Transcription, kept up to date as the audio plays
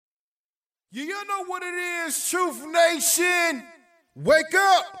You know what it is, Truth Nation. Wake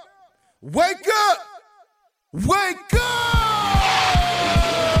up. Wake up. Wake up.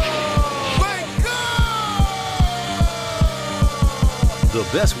 Wake up. The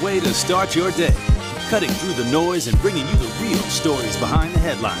best way to start your day. Cutting through the noise and bringing you the real stories behind the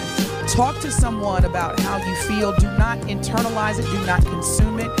headlines. Talk to someone about how you feel. Do not internalize it. Do not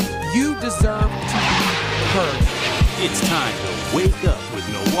consume it. You deserve to be heard. It's time to wake up with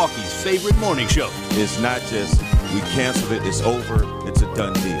Milwaukee's favorite morning show. It's not just we canceled it, it's over, it's a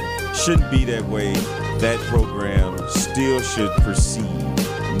done deal. Shouldn't be that way. That program still should proceed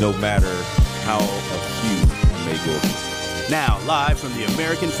no matter how a few may go against it. Now, live from the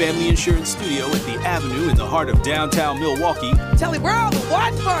American Family Insurance Studio at the Avenue in the heart of downtown Milwaukee. Tell him, where are the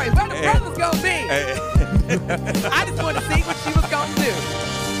watch party? Where the brothers gonna be? I just want to see what she was gonna do.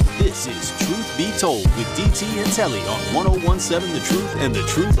 This is Truth Be Told with DT and Telly on 1017 The Truth and The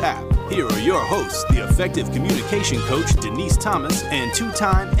Truth app. Here are your hosts, the effective communication coach Denise Thomas and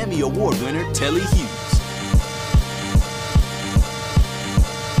two-time Emmy Award winner Telly Hughes.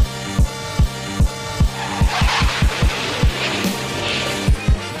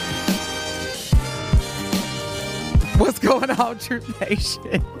 What's going on, Truth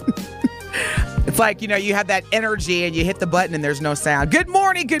Nation? It's like, you have that energy and you hit the button and there's no sound. Good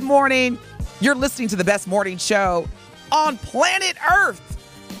morning, good morning. You're listening to the best morning show on planet Earth.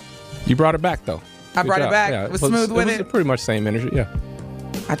 You brought it back, though. I brought it back. Yeah, it was smooth with it. It was pretty much same energy, yeah.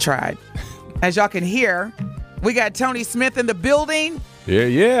 I tried. As y'all can hear, we got Tony Smith in the building.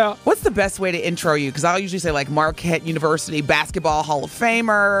 Yeah. What's the best way to intro you? Because I'll usually say like Marquette University Basketball Hall of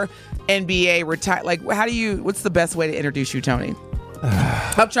Famer, NBA retired. Like, what's the best way to introduce you, Tony?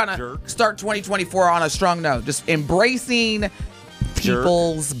 I'm trying to start 2024 on a strong note. Just embracing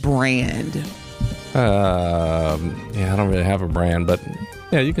people's brand. I don't really have a brand, but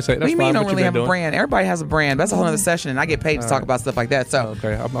yeah, you can say that's what do you mean fine. you don't really have a brand? Everybody has a brand. That's a whole other session, and I get paid to talk about stuff like that. So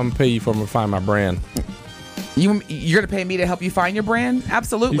okay, I'm going to pay you for me to find my brand. You're going to pay me to help you find your brand?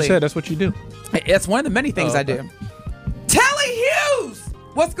 Absolutely. You said that's what you do. It's one of the many things I do. Telly Hughes!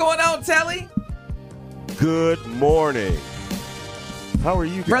 What's going on, Telly? Good morning. How are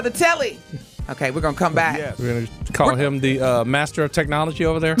you guys? Brother Telly. Okay, we're going to come back. Yes. We're going to call him the master of technology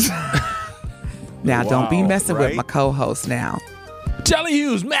over there. Now, don't be messing with right? my co-host now. Telly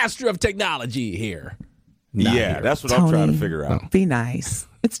Hughes, master of technology here. That's what Tony, I'm trying to figure out. Be nice.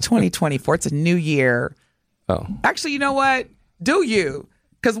 It's 2024. It's a new year. Oh. Actually, you know what? Do you?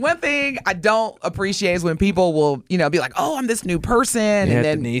 Because one thing I don't appreciate is when people will, be like, oh, I'm this new person. Yeah, and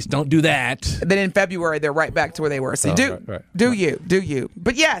then, Denise, don't do that. Then in February, they're right back to where they were. So do you.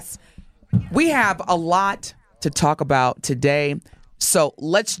 But yes, we have a lot to talk about today. So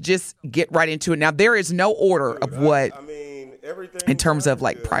let's just get right into it. Now, there is no order of what, everything in terms of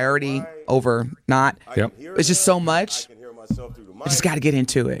like priority over not. Yep. It's just so much. I just got to get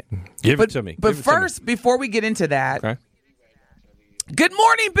into it. Give it to me. But first, before we get into that, okay. Good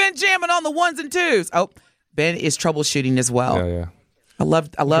morning, Ben jamming on the ones and twos. Oh, Ben is troubleshooting as well. Yeah. I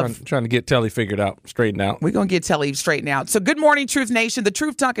love trying to get Telly figured out, straightened out. We're going to get Telly straightened out. So good morning, Truth Nation. The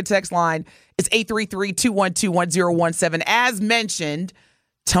Truth Talk and Text line is 833-212-1017. As mentioned,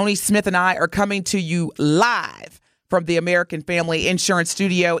 Tony Smith and I are coming to you live from the American Family Insurance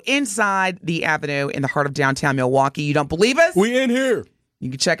Studio inside the Avenue in the heart of downtown Milwaukee. You don't believe us? We in here.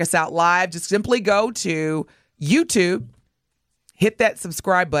 You can check us out live. Just simply go to YouTube. Hit that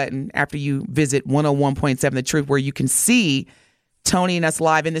subscribe button after you visit 101.7 The Truth, where you can see Tony and us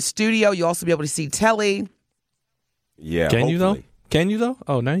live in the studio. You'll also be able to see Telly. Yeah. Can you though?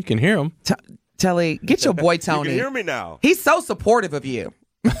 Oh, now you can hear him. Telly, get your boy Tony. You can hear me now. He's so supportive of you.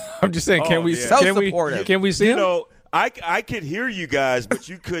 I'm just saying, can we see him? I could hear you guys, but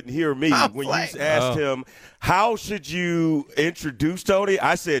you couldn't hear me. When you asked him, how should you introduce Tony?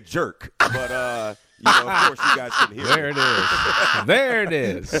 I said jerk. But of course, you guys couldn't hear me. There it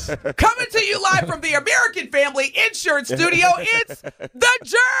is. Coming to you live from the American Family Insurance Studio, it's The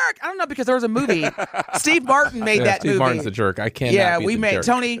Jerk. I don't know, because there was a movie. Steve Martin made that movie. Steve Martin's the jerk. I can't. Yeah, we made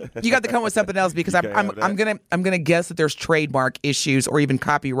Tony. You got to come with something else, because I'm gonna guess that there's trademark issues or even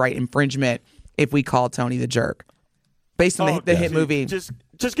copyright infringement if we call Tony the jerk, based on the hit movie. Just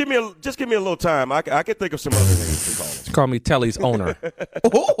give me a little time. I can think of some other things to call him. Call me Telly's owner.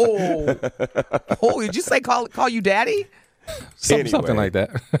 Did you say call you daddy? Something like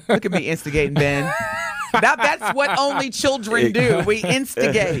that. Look at me instigating, Ben. That's what only children do. We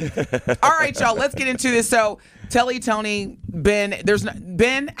instigate. All right, y'all. Let's get into this. So, Telly, Tony, Ben.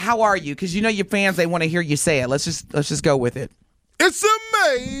 Ben. How are you? Because your fans, they want to hear you say it. Let's just go with it. It's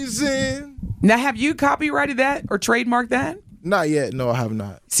amazing. Now, have you copyrighted that or trademarked that? Not yet. No, I have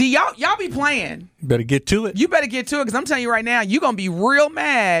not. See, y'all be playing. Better get to it. You better get to it because I'm telling you right now, you're going to be real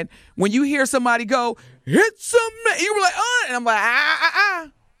mad when you hear somebody go, it's some. You were like, and I'm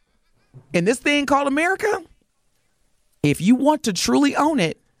like, In this thing called America, if you want to truly own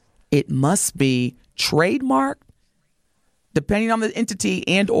it, it must be trademarked, depending on the entity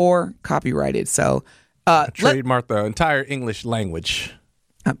and or copyrighted. So, trademark the entire English language.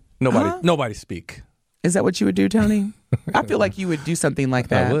 Nobody speak. Is that what you would do, Tony? I feel like you would do something like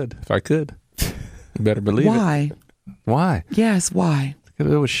that. I would if I could. You better believe Why? it. Why? Yes, why? It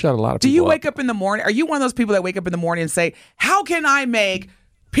would shut a lot of people Do you up. wake up in the morning? Are you one of those people that wake up in the morning and say, how can I make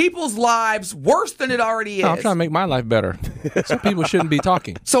people's lives worse than it already is? No, I'm trying to make my life better. Some people shouldn't be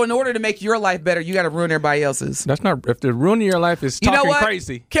talking. So in order to make your life better, you got to ruin everybody else's. That's not. If the ruining your life is talking You know what?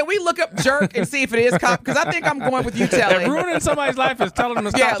 crazy. Can we look up jerk and see if it is cop? Because I think I'm going with you, Telly. If ruining somebody's life is telling them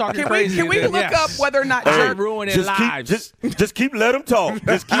to stop talking crazy. Can we look up whether or not jerk? Ruining lives. Just keep let them talk.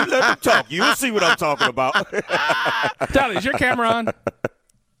 Just keep let them talk. You'll see what I'm talking about. Telly, is your camera on?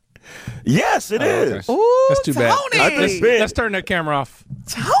 Yes, it is. Okay. Ooh, That's too bad. Tony. Let's turn that camera off.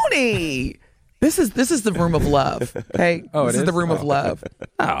 Tony. This is the room of love. Okay, this is the room of love.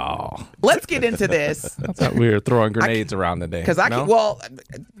 Oh, Let's get into this I thought we were throwing grenades around today. because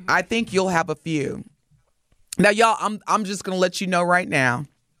I think you'll have a few. Now, y'all, I'm just gonna let you know right now.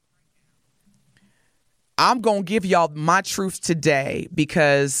 I'm gonna give y'all my truth today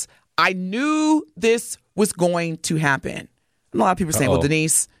because I knew this was going to happen. A lot of people are saying, well,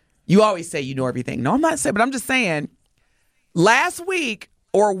 Denise, you always say you know everything. No, I'm not saying, but I'm just saying last week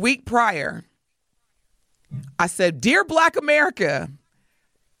or a week prior, I said, Dear Black America,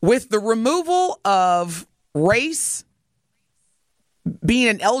 with the removal of race being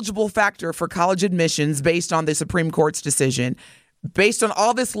an eligible factor for college admissions based on the Supreme Court's decision, based on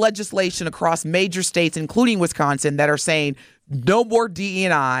all this legislation across major states, including Wisconsin, that are saying no more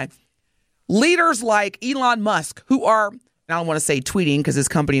DE&I, leaders like Elon Musk, who are, I don't want to say tweeting because his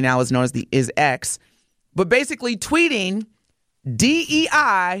company now is known as is X, but basically tweeting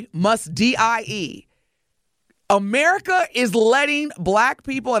DEI must DIE. America is letting black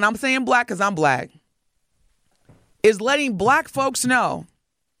people, and I'm saying black because I'm black, is letting black folks know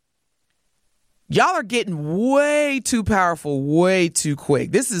y'all are getting way too powerful, way too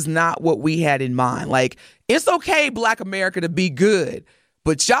quick. This is not what we had in mind. Like, it's okay, Black America, to be good,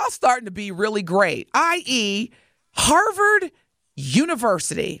 but y'all starting to be really great, i.e., Harvard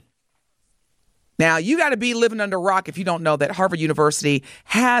University. Now, you got to be living under a rock if you don't know that Harvard University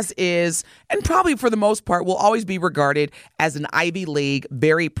is, and probably for the most part, will always be regarded as an Ivy League,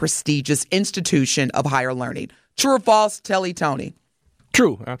 very prestigious institution of higher learning. True or false, Telly, Tony?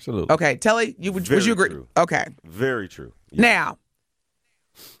 True, absolutely. Okay, Telly, would you agree? True. Okay. Very true. Yeah. Now,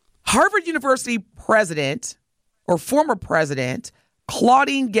 Harvard University president or former president,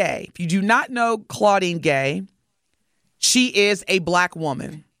 Claudine Gay. If you do not know Claudine Gay, she is a black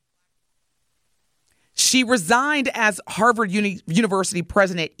woman. She resigned as Harvard University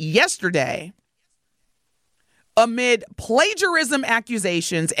president yesterday amid plagiarism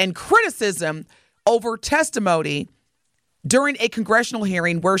accusations and criticism over testimony during a congressional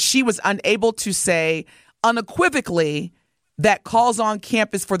hearing where she was unable to say unequivocally that calls on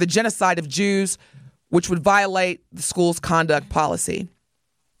campus for the genocide of Jews, which would violate the school's conduct policy.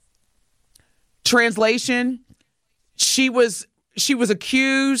 Translation, she was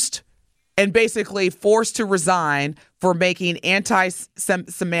accused and basically forced to resign for making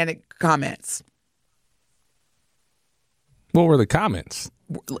anti-Semitic comments. What were the comments?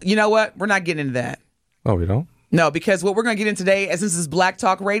 You know what? We're not getting into that. Oh, we don't? No, because what we're going to get into today, as this is Black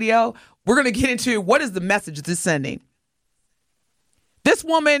Talk Radio, we're going to get into what is the message this is sending. This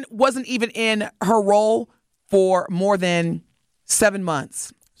woman wasn't even in her role for more than 7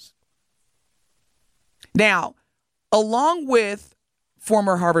 months. Now, along with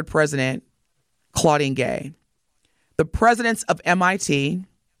former Harvard president Claudine Gay, the presidents of MIT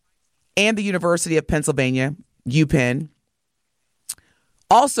and the University of Pennsylvania, UPenn,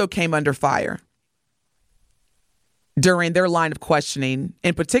 also came under fire during their line of questioning,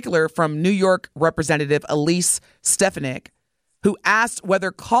 in particular from New York Representative Elise Stefanik, who asked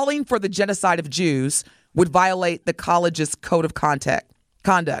whether calling for the genocide of Jews would violate the college's code of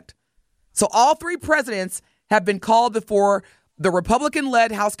conduct. So all three presidents have been called before the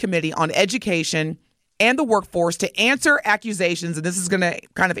Republican-led House Committee on Education and the Workforce to answer accusations, and this is going to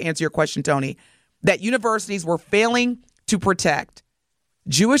kind of answer your question, Tony, that universities were failing to protect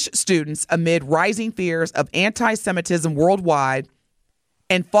Jewish students amid rising fears of anti-Semitism worldwide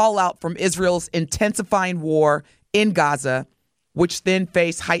and fallout from Israel's intensifying war in Gaza, which then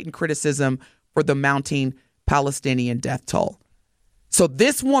faced heightened criticism for the mounting Palestinian death toll. So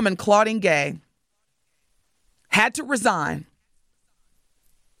this woman, Claudine Gay, had to resign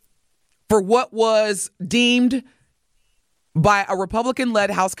for what was deemed by a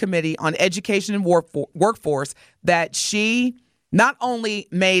Republican-led House Committee on Education and Workforce that she not only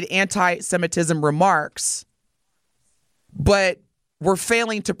made anti-Semitism remarks, but were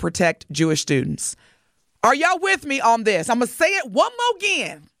failing to protect Jewish students. Are y'all with me on this? I'm going to say it one more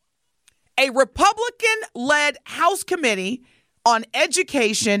again. A Republican-led House Committee on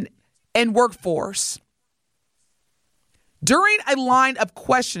Education and Workforce, during a line of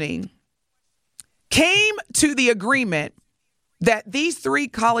questioning, came to the agreement that these three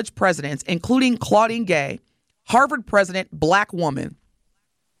college presidents, including Claudine Gay, Harvard president, black woman,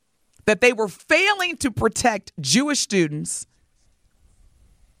 that they were failing to protect Jewish students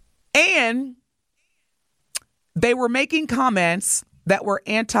and they were making comments that were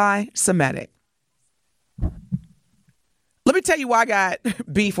anti-Semitic. Let me tell you why I got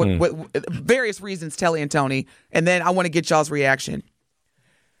beef with various reasons, Telly and Tony, and then I want to get y'all's reaction.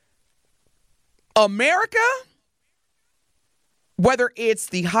 America, whether it's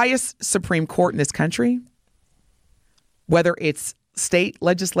the highest Supreme Court in this country, whether it's state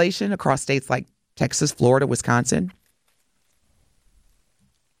legislation across states like Texas, Florida, Wisconsin,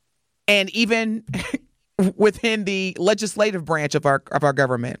 and even within the legislative branch of our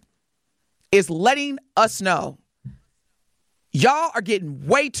government, is letting us know y'all are getting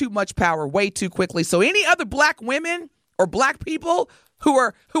way too much power way too quickly. So any other black women or black people who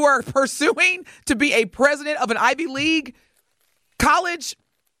are pursuing to be a president of an Ivy League college,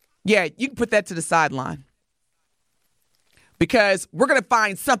 yeah, you can put that to the sideline. Because we're going to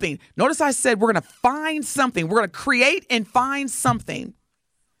find something. Notice I said we're going to find something. We're going to create and find something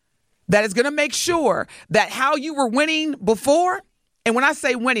that is going to make sure that how you were winning before, and when I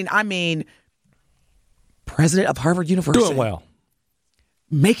say winning, I mean president of Harvard University. Doing well.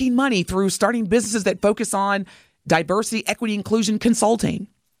 Making money through starting businesses that focus on diversity, equity, inclusion, consulting.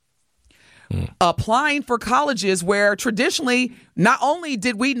 Applying for colleges where traditionally not only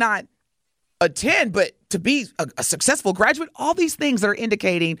did we not attend, but to be a successful graduate, all these things that are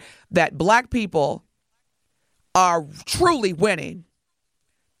indicating that black people are truly winning.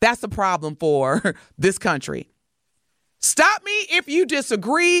 That's the problem for this country. Stop me if you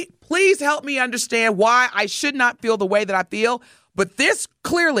disagree. Please help me understand why I should not feel the way that I feel. But this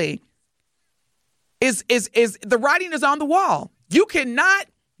clearly is the writing is on the wall. You cannot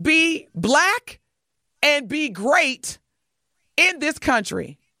be black and be great in this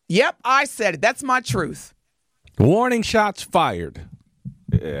country. Yep, I said it. That's my truth. Warning shots fired.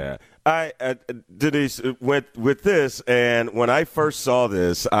 Yeah. I Denise, with this, and when I first saw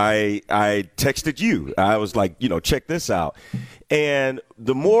this, I texted you. I was like, check this out. And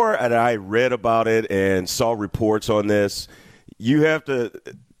the more that I read about it and saw reports on this, you have to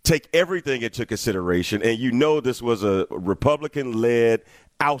take everything into consideration. And this was a Republican-led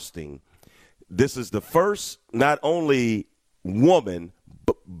ousting. This is the first not only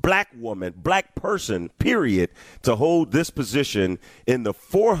black person, period, to hold this position in the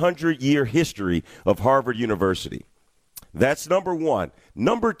 400-year history of Harvard University. That's number one.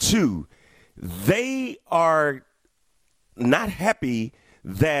 Number two, they are not happy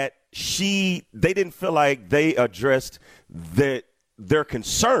that they didn't feel like they addressed their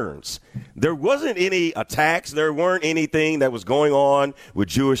concerns. There wasn't any attacks. There weren't anything that was going on with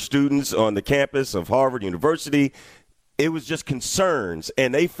Jewish students on the campus of Harvard University. It was just concerns,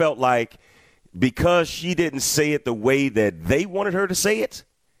 and they felt like because she didn't say it the way that they wanted her to say it,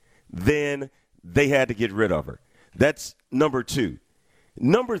 then they had to get rid of her. That's number two.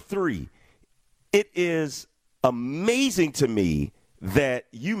 Number three, it is amazing to me that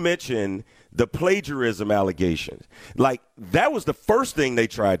you mentioned the plagiarism allegations. Like, that was the first thing they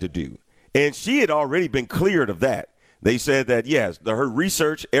tried to do, and she had already been cleared of that. They said that, yes, her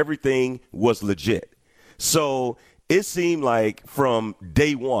research, everything was legit. So it seemed like from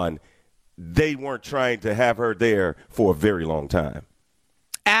day one, they weren't trying to have her there for a very long time.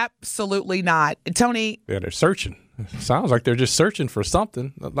 Absolutely not. Tony? Yeah, they're searching. Sounds like they're just searching for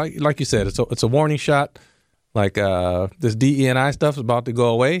something. Like you said, it's a warning shot. Like this DE&I stuff is about to go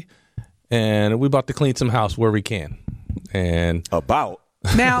away, and we're about to clean some house where we can. And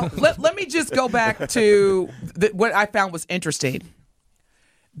Now, let me just go back to what I found was interesting.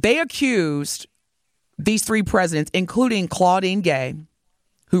 They accused these three presidents, including Claudine Gay,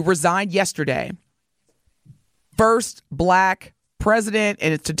 who resigned yesterday, first black president,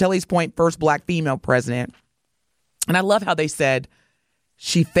 and to Tilly's point, first black female president. And I love how they said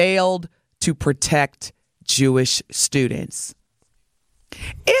she failed to protect Jewish students.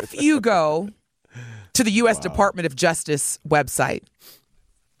 If you go to the U.S. Department of Justice website.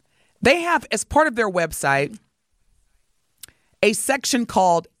 They have, as part of their website, a section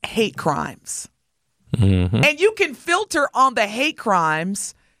called hate crimes. Mm-hmm. And you can filter on the hate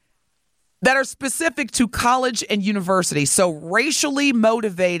crimes that are specific to college and university. So racially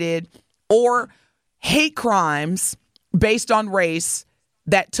motivated or hate crimes based on race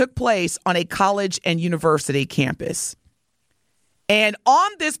that took place on a college and university campus. And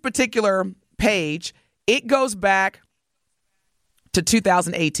on this particular page, it goes back to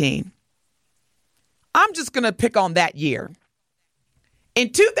 2018. I'm just going to pick on that year.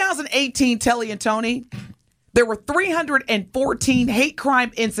 In 2018, Telly and Tony, there were 314 hate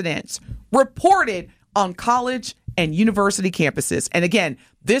crime incidents reported on college and university campuses. And again,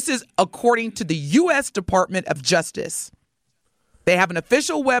 this is according to the U.S. Department of Justice. They have an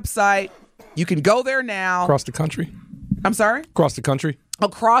official website. You can go there now. Across the country? I'm sorry? Across the country?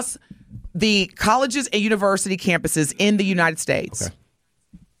 Across the colleges and university campuses in the United States. Okay.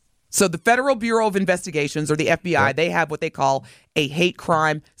 So the Federal Bureau of Investigations, or the FBI, they have what they call a hate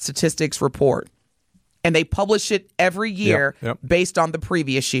crime statistics report. And they publish it every year based on the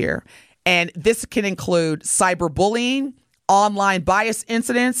previous year. And this can include cyberbullying, online bias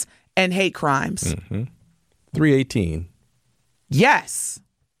incidents, and hate crimes. Mm-hmm. 318. Yes.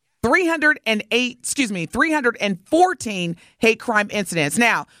 314 hate crime incidents.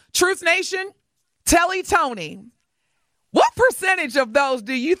 Now, Truth Nation, Telly Tony, what percentage of those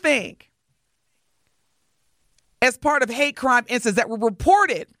do you think, as part of hate crime incidents that were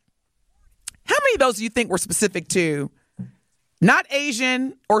reported, how many of those do you think were specific to not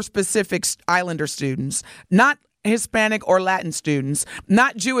Asian or specific Islander students, not Hispanic or Latin students,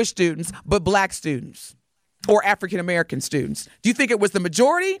 not Jewish students, but black students or African American students? Do you think it was the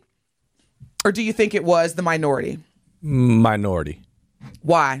majority, or do you think it was the minority? Minority.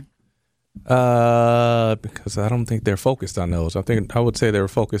 Why? Because I don't think they're focused on those. I would say they were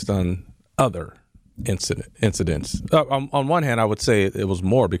focused on other incidents. On one hand, I would say it was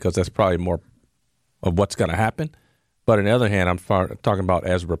more because that's probably more of what's going to happen. But on the other hand, I'm talking about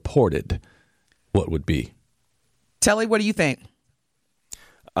as reported, what would be. Telly, what do you think?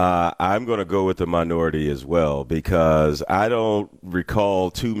 I'm going to go with the minority as well, because I don't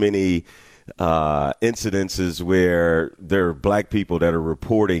recall too many incidences where there are black people that are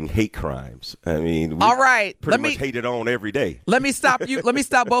reporting hate crimes. I mean, we all right, pretty much hate it on every day. Let me stop you. Let me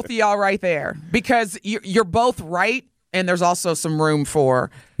stop both of y'all right there, because you're both right, and there's also some room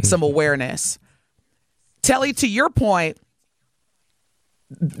for some awareness. Telly, to your point,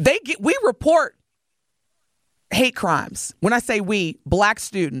 we report hate crimes. When I say we, black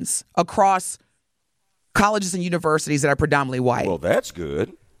students across colleges and universities that are predominantly white. Well, that's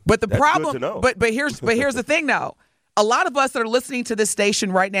good. But the That's problem, good to know. but here's the thing, though. A lot of us that are listening to this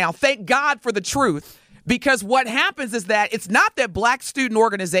station right now, thank God for the truth, because what happens is that it's not that black student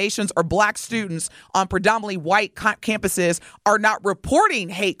organizations or black students on predominantly white campuses are not reporting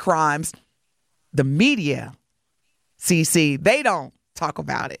hate crimes. The media, CC, they don't talk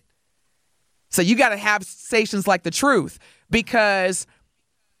about it. So you got to have stations like The Truth, because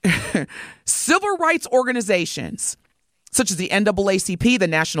civil rights organizations such as the NAACP, the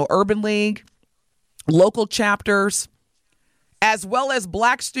National Urban League, local chapters, as well as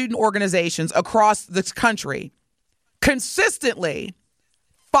black student organizations across this country, consistently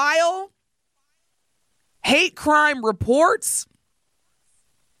file hate crime reports.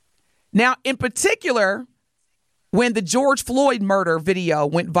 Now, in particular, when the George Floyd murder video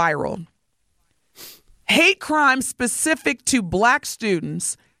went viral, hate crimes specific to black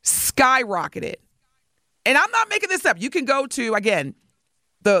students skyrocketed. And I'm not making this up. You can go to, again,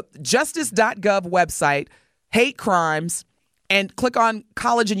 the justice.gov website, hate crimes, and click on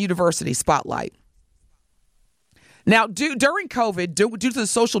college and university spotlight. Now, during COVID, due to the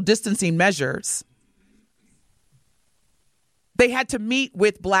social distancing measures, they had to meet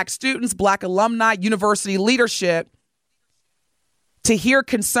with black students, black alumni, university leadership to hear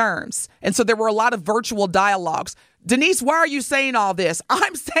concerns. And so there were a lot of virtual dialogues. Denise, why are you saying all this?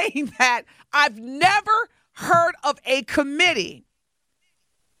 I'm saying that I've never heard of a committee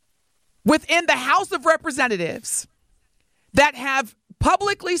within the House of Representatives that have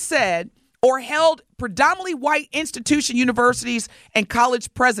publicly said or held predominantly white institution universities and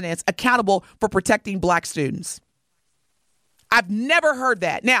college presidents accountable for protecting black students. I've never heard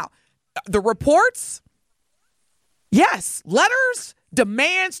that. Now, the reports, yes, letters,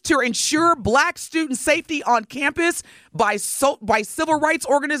 demands to ensure black student safety on campus by civil rights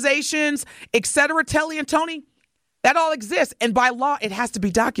organizations, et cetera, Telly and Tony, that all exists. And by law, it has to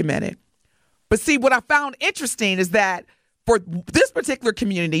be documented. But see, what I found interesting is that for this particular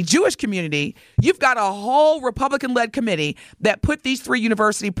community, Jewish community, you've got a whole Republican-led committee that put these 3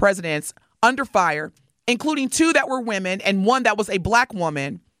 university presidents under fire, including 2 that were women and 1 that was a black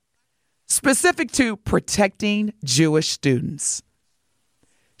woman, specific to protecting Jewish students.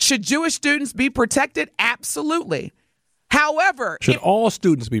 Should Jewish students be protected? Absolutely. However, should all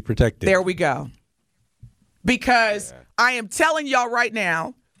students be protected? There we go. Because I am telling y'all right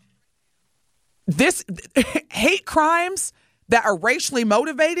now, this hate crimes that are racially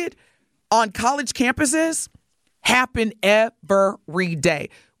motivated on college campuses happen every day.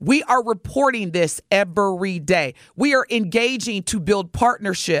 We are reporting this every day. We are engaging to build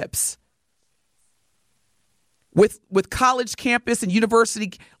partnerships with college campus and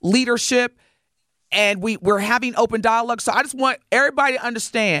university leadership, and we're having open dialogue. So I just want everybody to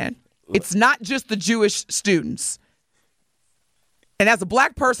understand, it's not just the Jewish students. And as a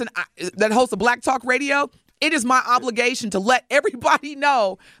black person that hosts a Black Talk Radio, it is my obligation to let everybody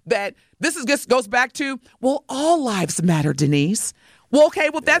know that this just goes back to, well, all lives matter, Denise. Well, okay,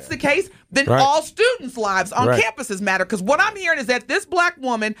 well, if that's the case, then all students' lives on campuses matter. Because what I'm hearing is that this black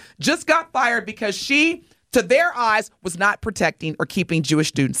woman just got fired because she, to their eyes, was not protecting or keeping Jewish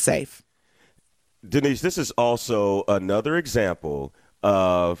students safe. Denise, this is also another example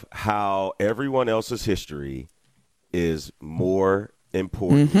of how everyone else's history is more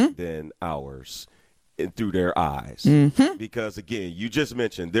important than ours through their eyes. Because, again, you just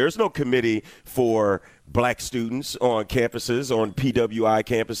mentioned there's no committee for black students on campuses, on PWI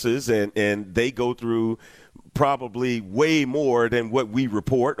campuses, and they go through probably way more than what we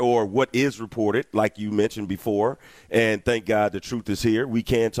report or what is reported, like you mentioned before. And thank God the truth is here. We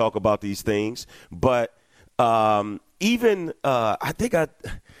can talk about these things. But Tony,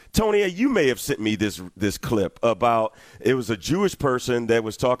 you may have sent me this clip about, it was a Jewish person that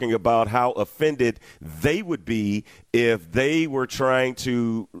was talking about how offended they would be if they were trying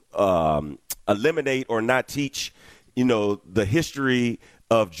to eliminate or not teach, the history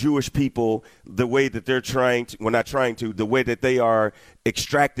of Jewish people the way that they're the way that they are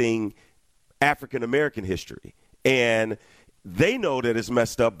extracting African American history. And they know that it's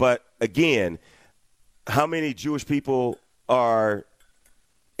messed up. But again, how many Jewish people are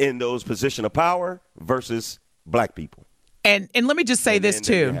in those positions of power versus black people? And let me just say this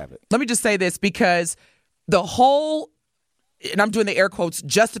too. Let me just say this, because the whole, and I'm doing the air quotes,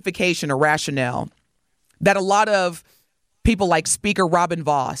 justification or rationale that a lot of people like Speaker Robin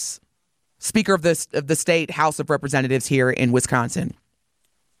Vos, Speaker of the State House of Representatives here in Wisconsin,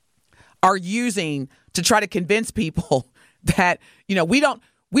 are using to try to convince people that, we don't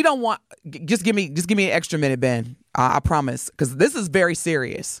want, just give me an extra minute, Ben. I promise, because this is very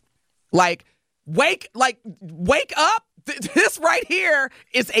serious. Wake up. This right here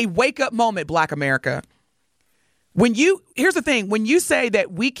is a wake up moment, Black America. Here's the thing, when you say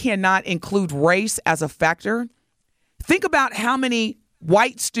that we cannot include race as a factor, think about how many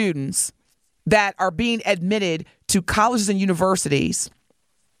white students that are being admitted to colleges and universities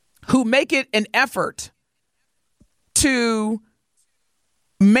who make it an effort to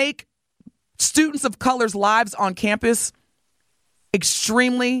make students of color's lives on campus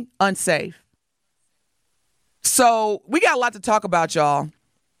extremely unsafe. So we got a lot to talk about, y'all.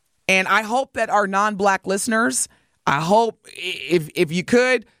 And I hope that our non-black listeners, I hope if you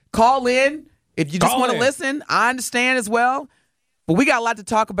could call in, if you just want to listen, I understand as well. But we got a lot to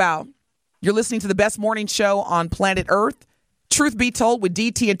talk about. You're listening to the best morning show on planet Earth. Truth Be Told with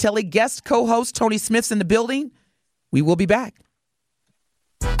DT and Telly. Guest co-host Tony Smith's in the building. We will be back.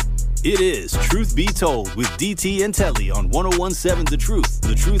 It is Truth Be Told with DT and Telly on 1017 The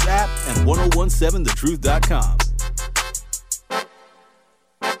Truth app, and 1017thetruth.com.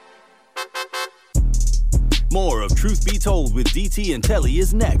 More of Truth Be Told with DT and Telly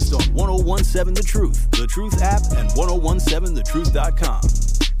is next on 1017 The Truth app, and 1017thetruth.com.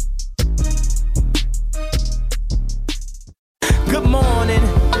 Good morning.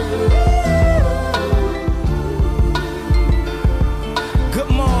 Good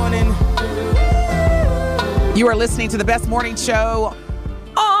morning. You are listening to the best morning show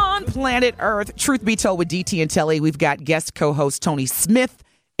on planet Earth. Truth Be Told with DT and Telly. We've got guest co-host Tony Smith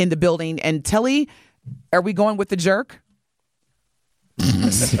in the building. And Telly, are we going with the jerk?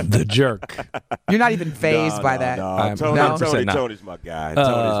 The jerk. You're not even phazed by that. No. Tony's my guy.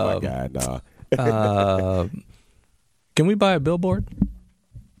 No. Can we buy a billboard?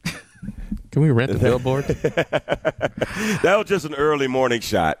 Can we rent a billboard? That was just an early morning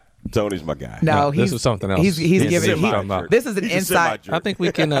shot. Tony's my guy. No, this is something else. He's giving. semi-jerk. This is an He's a inside. semi-jerk. I think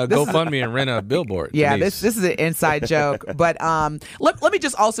we can GoFundMe and rent a billboard. Yeah, Denise. this is an inside joke. But let me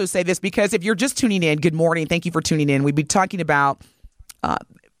just also say this, because if you're just tuning in, good morning. Thank you for tuning in. We've been talking about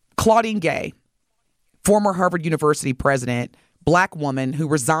Claudine Gay, former Harvard University president, black woman who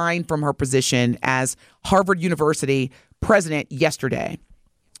resigned from her position as Harvard University president yesterday.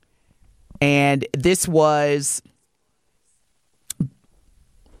 And this was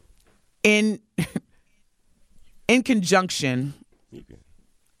in conjunction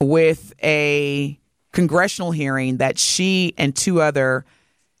with a congressional hearing that she and two other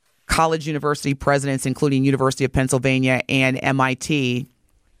college university presidents, including University of Pennsylvania and MIT,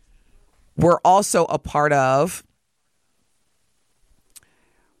 were also a part of,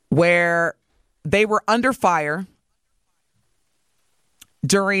 where they were under fire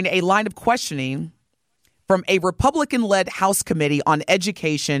during a line of questioning from a Republican-led House Committee on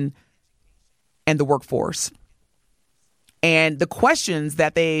Education and the Workforce. And the questions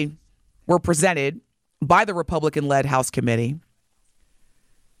that they were presented by the Republican-led House Committee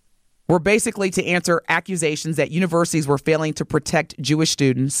were basically to answer accusations that universities were failing to protect Jewish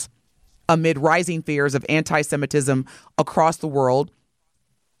students amid rising fears of anti-Semitism across the world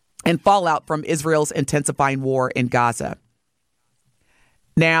and fallout from Israel's intensifying war in Gaza.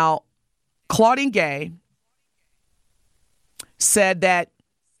 Now, Claudine Gay said that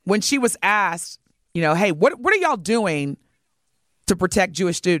when she was asked, hey, what are y'all doing to protect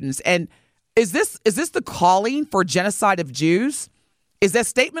Jewish students? And is this the calling for genocide of Jews? Is that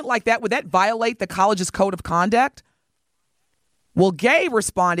statement like that, would that violate the college's code of conduct? Well, Gay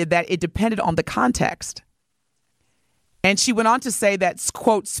responded that it depended on the context. And she went on to say that,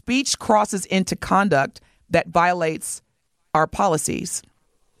 quote, speech crosses into conduct that violates our policies.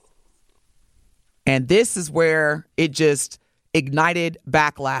 And this is where it just ignited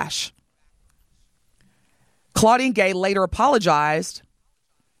backlash. Claudine Gay later apologized,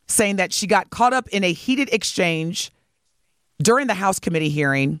 saying that she got caught up in a heated exchange during the House committee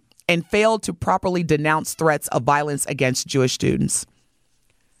hearing and failed to properly denounce threats of violence against Jewish students.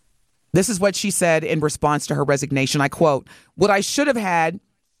 This is what she said in response to her resignation. I quote, "What I should have had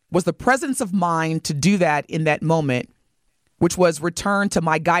was the presence of mind to do that in that moment, which was return to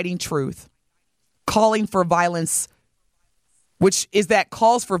my guiding truth, calling for violence, which is that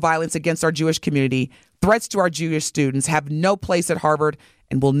calls for violence against our Jewish community. Threats to our Jewish students have no place at Harvard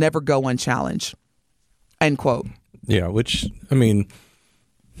and will never go unchallenged." End quote. Yeah, which, I mean,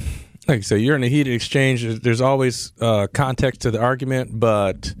 like you say, you're in a heated exchange. There's always context to the argument,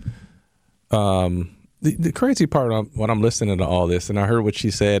 but the crazy part of when I'm listening to all this, and I heard what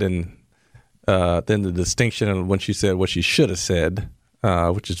she said, and then the distinction of when she said what she should have said,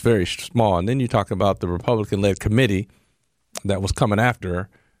 which is very small. And then you talk about the Republican-led committee that was coming after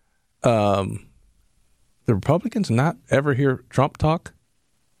her. The Republicans not ever hear Trump talk?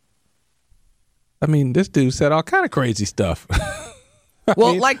 I mean, this dude said all kind of crazy stuff.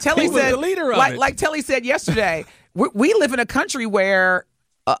 Well, like Telly he was said, the leader of it. like Telly said yesterday, we live in a country where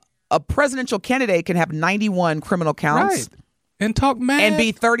a presidential candidate can have 91 criminal counts, Right. And talk mad and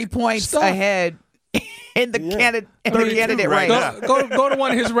be 30 points stuff. ahead in the candidate right race. now. Go to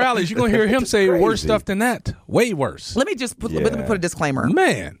one of his rallies. You're going to hear him say worse stuff than that. Way worse. Let me just put a disclaimer.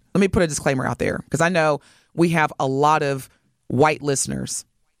 Man. Let me put a disclaimer out there, because I know we have a lot of white listeners.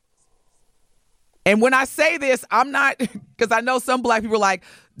 And when I say this, I'm not, because I know some black people are like,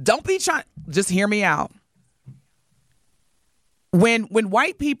 don't be trying, just hear me out. When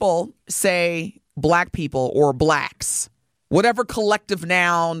white people say black people or blacks, whatever collective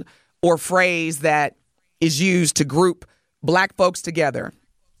noun or phrase that is used to group black folks together,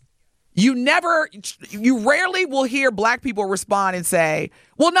 you rarely will hear black people respond and say,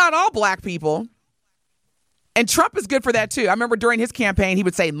 well, not all black people. And Trump is good for that, too. I remember during his campaign, he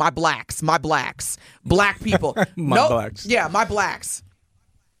would say, my blacks, black people. Blacks. Yeah, my blacks.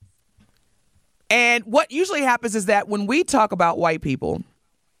 And what usually happens is that when we talk about white people,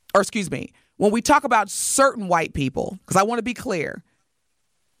 when we talk about certain white people, because I want to be clear,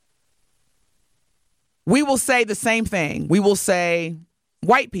 we will say the same thing. We will say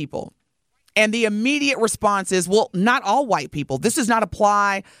white people. And the immediate response is, well, not all white people. This does not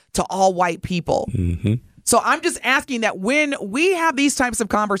apply to all white people. Mm-hmm. So I'm just asking that when we have these types of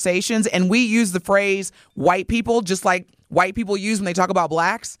conversations and we use the phrase white people, just like white people use when they talk about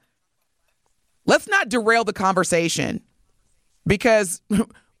blacks, let's not derail the conversation, because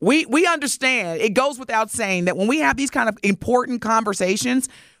we understand, it goes without saying, that when we have these kind of important conversations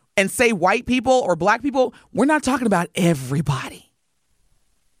and say white people or black people, we're not talking about everybody.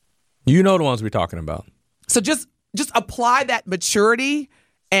 You know the ones we're talking about. So just apply that maturity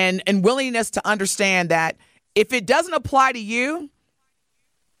and willingness to understand that if it doesn't apply to you,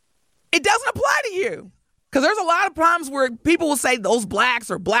 it doesn't apply to you. Because there's a lot of times where people will say those blacks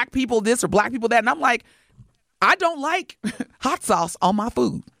or black people this or black people that. And I'm like, I don't like hot sauce on my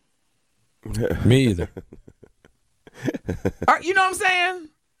food. Me either. You know what I'm saying?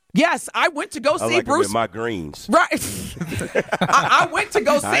 Yes, I went to go see like Bruce. my greens. Right. I went to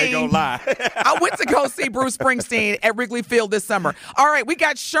go see. I ain't gonna lie. I went to go see Bruce Springsteen at Wrigley Field this summer. All right, we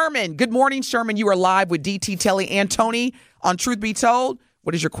got Sherman. Good morning, Sherman. You are live with DT, Telly, and Tony on Truth Be Told.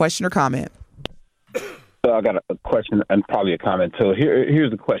 What is your question or comment? I got a question and probably a comment too.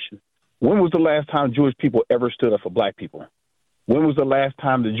 Here's the question. When was the last time Jewish people ever stood up for black people? When was the last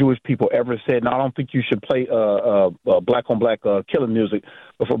time the Jewish people ever said, no, I don't think you should play black-on-black killing music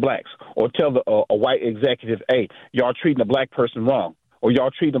for blacks? Or tell a white executive, hey, y'all treating a black person wrong, or y'all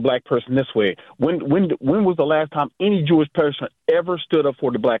treating a black person this way? When was the last time any Jewish person ever stood up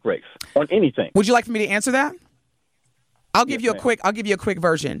for the black race on anything? Would you like for me to answer that? I'll give you a quick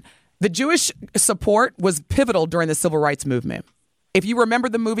version. The Jewish support was pivotal during the Civil Rights Movement. If you remember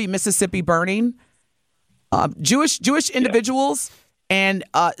the movie Mississippi Burning, Jewish individuals and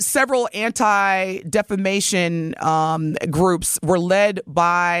several anti-defamation groups were led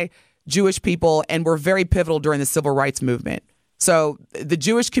by Jewish people and were very pivotal during the Civil Rights Movement. So the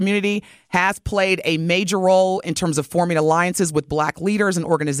Jewish community has played a major role in terms of forming alliances with black leaders and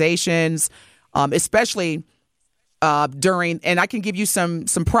organizations, especially during, and I can give you some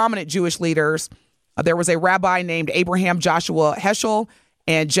prominent Jewish leaders. There was a rabbi named Abraham Joshua Heschel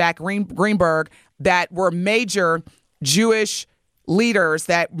and Jack Greenberg that were major Jewish leaders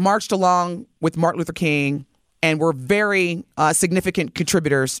that marched along with Martin Luther King and were very significant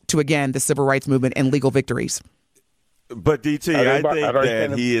contributors to, again, the civil rights movement and legal victories. But DT, I think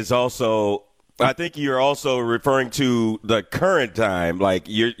that he is also. I think you're also referring to the current time. Like,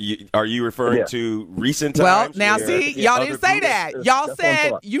 are you referring to recent times? Well, now see, y'all didn't say that. Y'all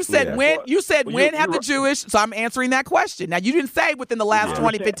said when. You said when have the Jewish. So I'm answering that question. Now you didn't say within the last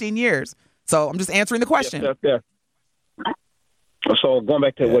 20, 15 years. So I'm just answering the question. So going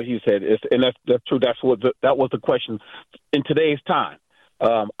back to what he said, and that's true. That was the question in today's time.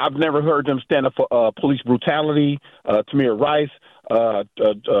 I've never heard them stand up for police brutality, Tamir Rice,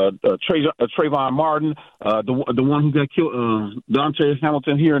 Trayvon Martin, the one who got killed, Dante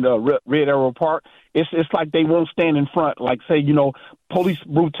Hamilton here in Red Arrow Park. It's like they won't stand in front, like say, police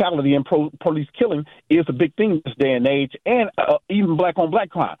brutality and police killing is a big thing this day and age, and even black on black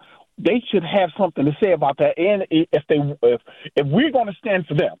crime. They should have something to say about that. And if we're going to stand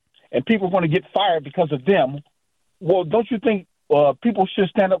for them, and people are going to get fired because of them, well, don't you think people should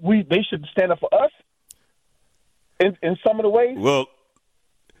stand up? They should stand up for us in some of the ways. Well,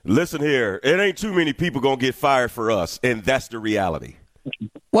 listen here. It ain't too many people going to get fired for us, and that's the reality.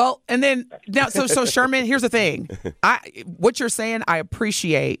 Well, and then now, so Sherman, here's the thing. What you're saying, I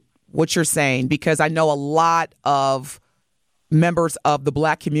appreciate what you're saying because I know a lot of members of the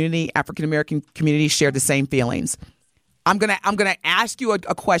black community, African American community, share the same feelings. I'm gonna ask you a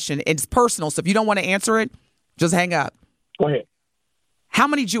question. It's personal, so if you don't want to answer it, just hang up. Go ahead. How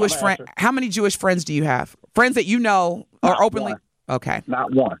many Jewish friends do you have? Friends that you know are openly one. Okay.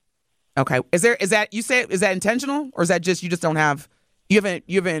 Not one. Okay. Is that intentional, or is that just you just don't have you haven't?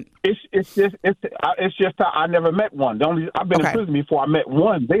 It's just that I never met one. I've been in prison before I met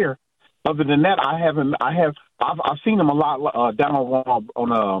one there. Other than that, I've seen them a lot down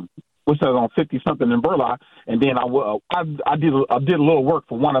on 50 something in Burleigh, and then I did a little work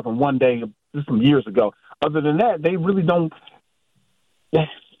for one of them one day some years ago. Other than that, they really don't.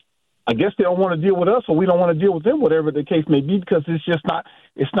 I guess they don't want to deal with us, or we don't want to deal with them, whatever the case may be, because it's just not.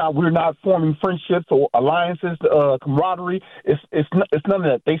 We're not forming friendships or alliances, camaraderie. It's none of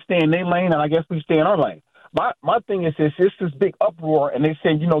that. They stay in their lane, and I guess we stay in our lane. My thing is it's this big uproar, and they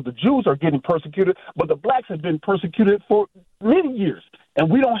say, the Jews are getting persecuted, but the blacks have been persecuted for many years. And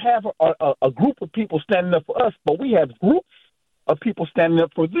we don't have a group of people standing up for us, but we have groups of people standing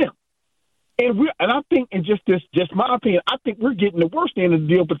up for them. And I think, in just my opinion, I think we're getting the worst end of the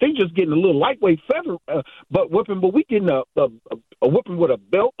deal, but they just getting a little lightweight feather whipping, but we getting a whipping with a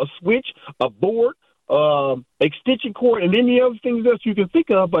belt, a switch, a board, extension cord, and any other things else you can think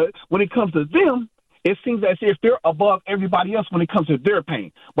of. But when it comes to them, it seems as if they're above everybody else when it comes to their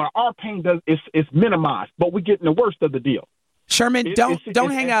pain. But our pain is minimized, but we're getting the worst of the deal. Sherman,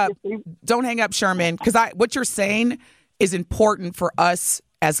 don't hang up. Don't hang up, Sherman, because what you're saying is important for us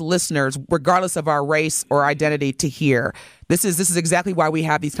as listeners, regardless of our race or identity, to hear. This is exactly why we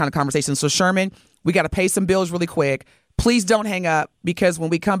have these kind of conversations. So, Sherman, we got to pay some bills really quick. Please don't hang up, because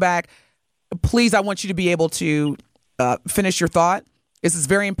when we come back, please, I want you to be able to finish your thought. This is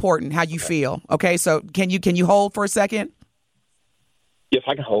very important, how you feel. Okay, so can you hold for a second? Yes,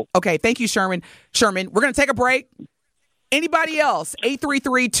 I can hold. Okay, thank you, Sherman. Sherman, we're going to take a break. Anybody else?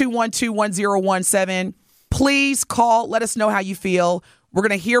 833-212-1017. Please call. Let us know how you feel. We're going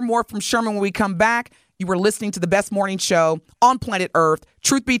to hear more from Sherman when we come back. You were listening to the best morning show on planet Earth,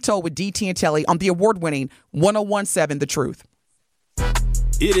 Truth Be Told with DT and Telly on the award-winning 1017 The Truth.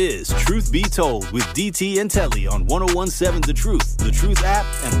 It is Truth Be Told with DT and Telly on 1017 The Truth app,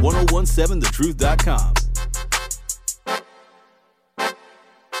 and 1017thetruth.com.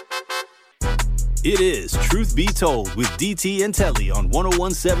 It is Truth Be Told with DT and Telly on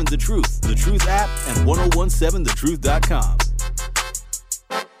 1017 The Truth app, and 1017thetruth.com.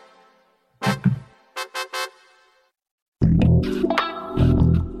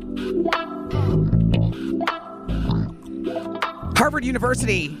 Harvard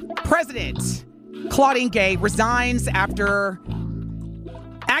University President Claudine Gay resigns after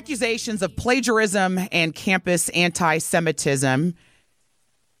accusations of plagiarism and campus anti-Semitism.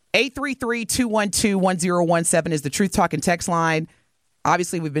 833-212-1017 is the Truth Talking text line.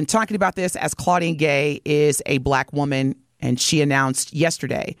 Obviously, we've been talking about this as Claudine Gay is a black woman, and she announced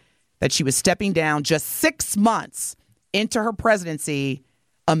yesterday that she was stepping down just 6 months into her presidency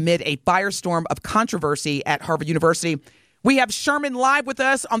amid a firestorm of controversy at Harvard University. We have Sherman live with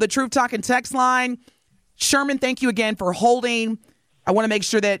us on the Truth Talking text line. Sherman, thank you again for holding. I want to make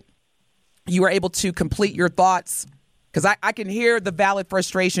sure that you are able to complete your thoughts, because I can hear the valid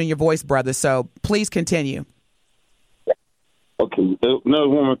frustration in your voice, brother. So please continue. Okay. Another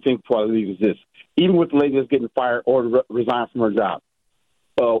one more thing before I leave is this. Even with the lady that's getting fired or resigned from her job,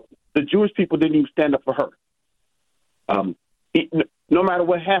 the Jewish people didn't even stand up for her. No matter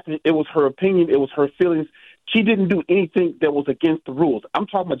what happened, it was her opinion. It was her feelings. She didn't do anything that was against the rules. I'm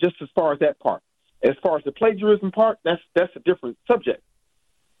talking about just as far as that part. As far as the plagiarism part, that's a different subject.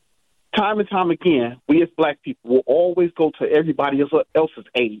 Time and time again, we as black people will always go to everybody else's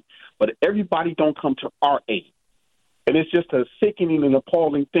aid, but everybody don't come to our aid. And it's just a sickening and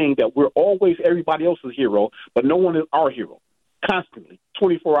appalling thing that we're always everybody else's hero, but no one is our hero, constantly,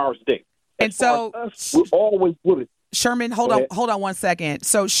 24 hours a day. And so we're always with it. Sherman, hold on 1 second.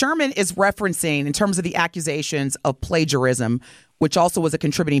 So Sherman is referencing, in terms of the accusations of plagiarism, which also was a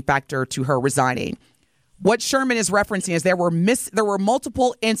contributing factor to her resigning. What Sherman is referencing is there were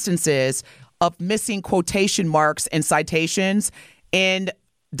multiple instances of missing quotation marks and citations in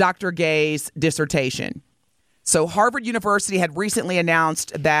Dr. Gay's dissertation. So Harvard University had recently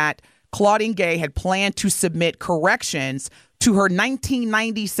announced that Claudine Gay had planned to submit corrections to her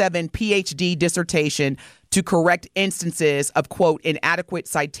 1997 PhD dissertation to correct instances of, quote, inadequate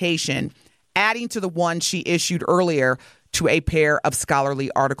citation, adding to the one she issued earlier to a pair of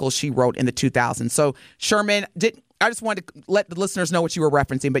scholarly articles she wrote in the 2000s. So, Sherman, I just wanted to let the listeners know what you were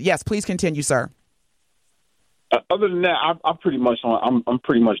referencing. But, yes, please continue, sir. Other than that, I'm pretty much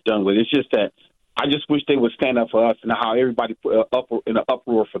done with it. It's just that I just wish they would stand up for us and how everybody put up in an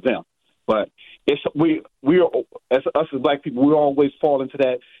uproar for them. But we as black people, we always fall into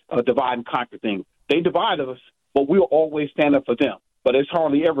that divide and conquer thing. They divide us, but we'll always stand up for them. But it's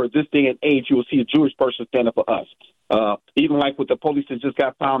hardly ever this day and age you will see a Jewish person stand up for us. Even like with the police that just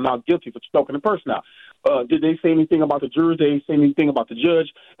got found not guilty for choking a person out. Did they say anything about the jurors? Did they say anything about the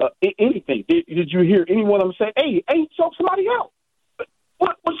judge? Anything? Did you hear any one of them say, hey, choke somebody out?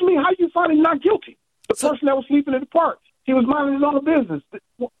 What you mean? How you find him not guilty? The person that was sleeping in the park, he was minding his own business.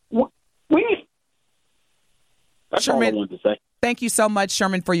 When? That's Sherman, all I wanted to say. Thank you so much,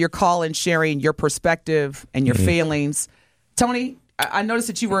 Sherman, for your call and sharing your perspective and your feelings. Tony, I noticed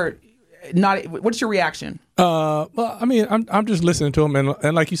that you were not. What's your reaction? Well, I mean, I'm just listening to him,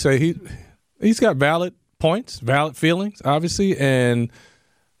 and like you say, he's got valid points, valid feelings, obviously. And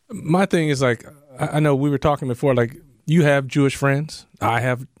my thing is, like, I know we were talking before, like, you have Jewish friends. I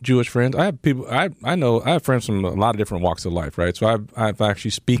have Jewish friends. I have people. I know. I have friends from a lot of different walks of life, right? So I've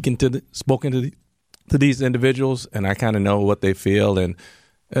actually spoken to these individuals, and I kind of know what they feel, and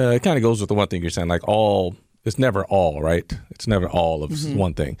it kind of goes with the one thing you're saying, like it's never all, right? It's never all of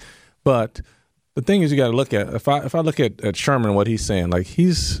one thing. But the thing is, you got to look at, if I look at Sherman, what he's saying, like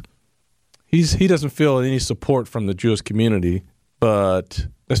he doesn't feel any support from the Jewish community, but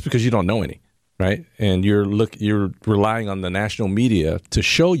that's because you don't know any, right? And you're relying on the national media to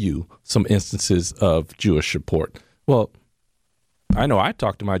show you some instances of Jewish support. Well, I know I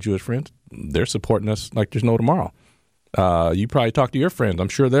talk to my Jewish friends. They're supporting us like there's no tomorrow. You probably talk to your friends. I'm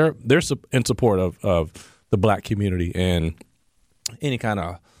sure they're in support of the black community and any kind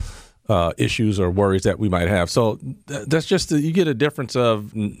of issues or worries that we might have. So that's just you get a difference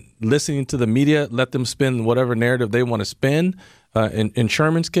of listening to the media, let them spin whatever narrative they want to spin. In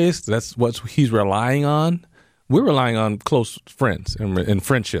Sherman's case, that's what he's relying on. We're relying on close friends and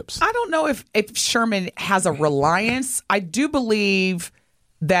friendships. I don't know if Sherman has a reliance. I do believe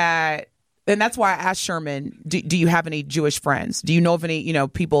that, and that's why I asked Sherman, do you have any Jewish friends? Do you know of any,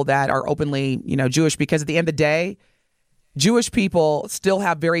 people that are openly, Jewish? Because at the end of the day, Jewish people still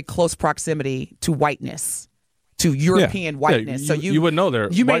have very close proximity to whiteness, to European whiteness. So you wouldn't know they're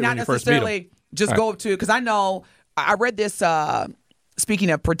you may white not when you first meet them. necessarily just go up to, because I know I read this.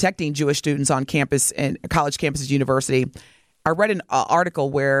 Speaking of protecting Jewish students on campus and college campuses, university, I read an article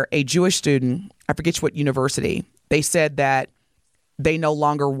where a Jewish student, I forget what university, they said that they no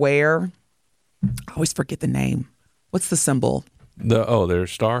longer wear. I always forget the name. What's the symbol? Their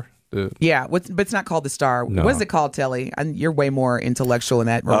star. Yeah, but it's not called the star. No. What is it called, Telly? You're way more intellectual in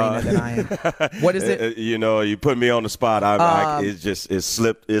that arena than I am. What is it? You put me on the spot. It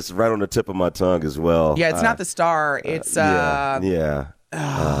slipped. It's right on the tip of my tongue as well. Yeah, it's not the star. It's yeah.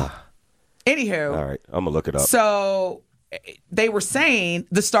 Anywho, all right, I'm gonna look it up. So they were saying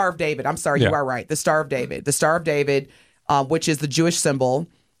the Star of David. I'm sorry, you are right. The Star of David. The Star of David, which is the Jewish symbol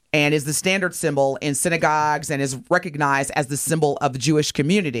and is the standard symbol in synagogues and is recognized as the symbol of the Jewish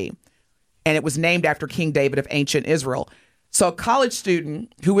community. And it was named after King David of ancient Israel. So a college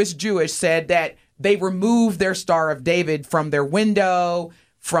student who is Jewish said that they removed their Star of David from their window,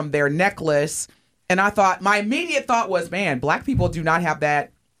 from their necklace. And I thought, my immediate thought was, man, black people do not have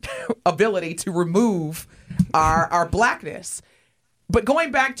that ability to remove our blackness. But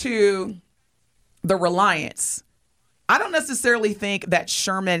going back to the reliance, I don't necessarily think that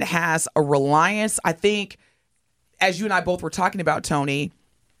Sherman has a reliance. I think, as you and I both were talking about, Tony,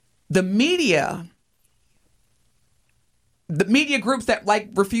 the media groups that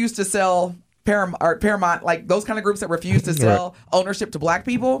refuse to sell Paramount, like those kind of groups that refuse to sell ownership to black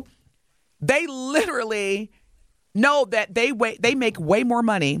people, they literally know that they make way more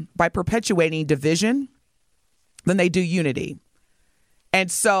money by perpetuating division than they do unity. And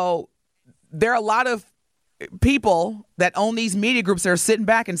so there are a lot of people that own these media groups that are sitting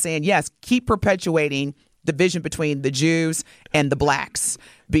back and saying, yes, keep perpetuating division between the Jews and the blacks.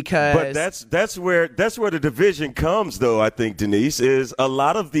 But that's where the division comes, though, I think, Denise, is a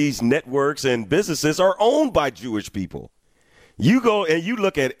lot of these networks and businesses are owned by Jewish people. You go and you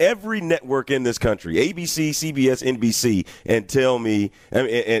look at every network in this country, ABC, CBS, NBC, and tell me,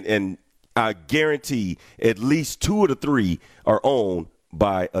 and I guarantee at least 2 of the 3 are owned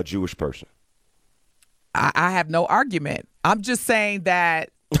by a Jewish person. I have no argument. I'm just saying that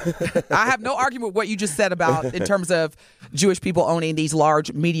I have no argument with what you just said about in terms of Jewish people owning these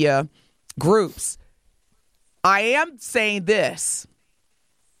large media groups. I am saying this.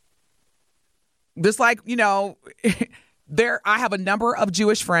 Just like, I have a number of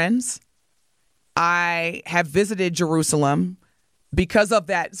Jewish friends. I have visited Jerusalem because of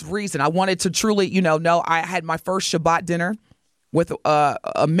that reason. I wanted to truly, know I had my first Shabbat dinner with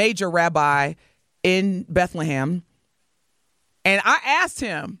a major rabbi in Bethlehem. And I asked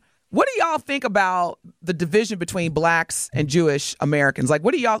him, what do y'all think about the division between blacks and Jewish Americans? Like,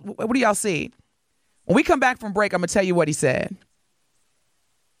 what do y'all see? When we come back from break, I'm going to tell you what he said.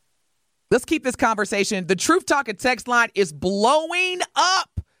 Let's keep this conversation. The Truth Talking text line is blowing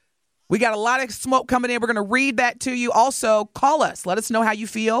up. We got a lot of smoke coming in. We're going to read that to you. Also, call us. Let us know how you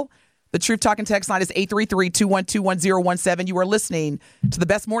feel. The Truth Talking text line is 833-212-1017. You are listening to the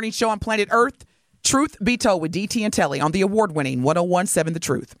best morning show on planet Earth, Truth Be Told with DT and Telly on the award-winning 1017 The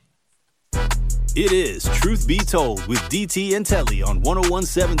Truth. It is Truth Be Told with DT and Telly on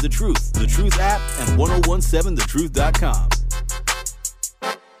 1017 The Truth app, and 1017thetruth.com.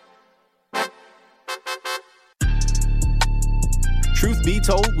 Truth Be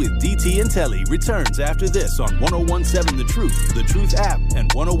Told with DT and Telly returns after this on 1017 The Truth app, and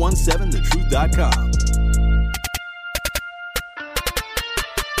 1017thetruth.com.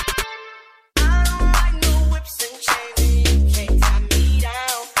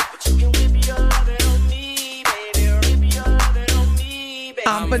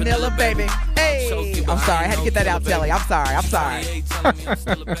 I'm vanilla, baby. Hey, I'm sorry. I had to get that out, Telly. I'm sorry.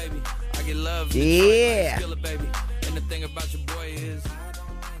 Yeah.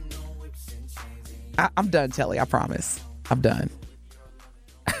 I'm done, Telly. I promise. I'm done.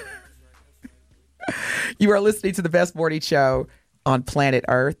 You are listening to the best morning show on planet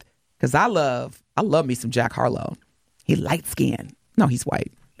Earth, because I love me some Jack Harlow. He light skinned. No, he's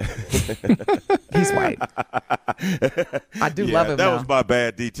white. He's white. I do love him. That was my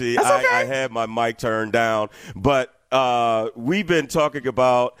bad, DT. That's okay. I had my mic turned down, but we've been talking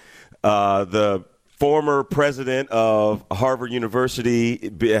about The former president of Harvard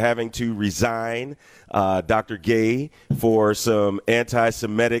University having to resign, Dr. Gay, for some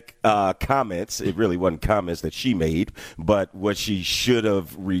anti-Semitic comments. It really wasn't comments that she made, but what she should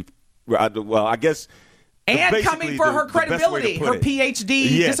have I guess. And coming for her credibility, her PhD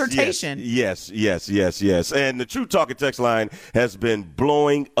dissertation. Yes. And the Truth Talking text line has been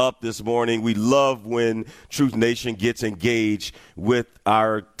blowing up this morning. We love when Truth Nation gets engaged with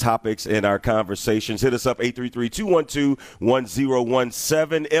our topics and our conversations. Hit us up,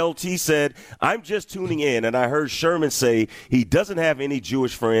 833-212-1017. LT said, I'm just tuning in, and I heard Sherman say he doesn't have any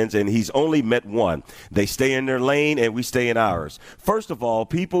Jewish friends, and he's only met one. They stay in their lane, and we stay in ours. First of all,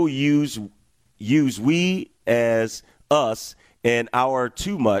 people use we as us and our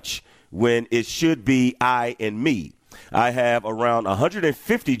too much when it should be I and me. I have around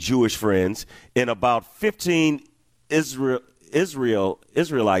 150 Jewish friends and about 15 Israelite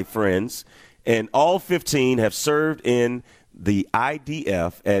friends, and all 15 have served in the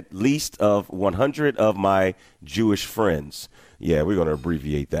IDF, at least of 100 of my Jewish friends. Yeah, we're going to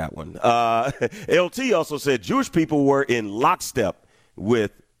abbreviate that one. LT also said Jewish people were in lockstep with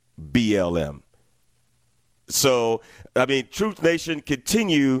BLM. So, I mean, Truth Nation,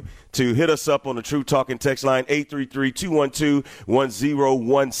 continue to hit us up on the Truth Talking text line,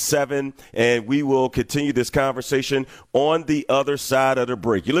 833-212-1017, and we will continue this conversation on the other side of the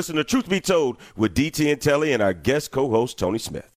break. You listen to Truth Be Told with DT and Telly and our guest co-host, Tony Smith.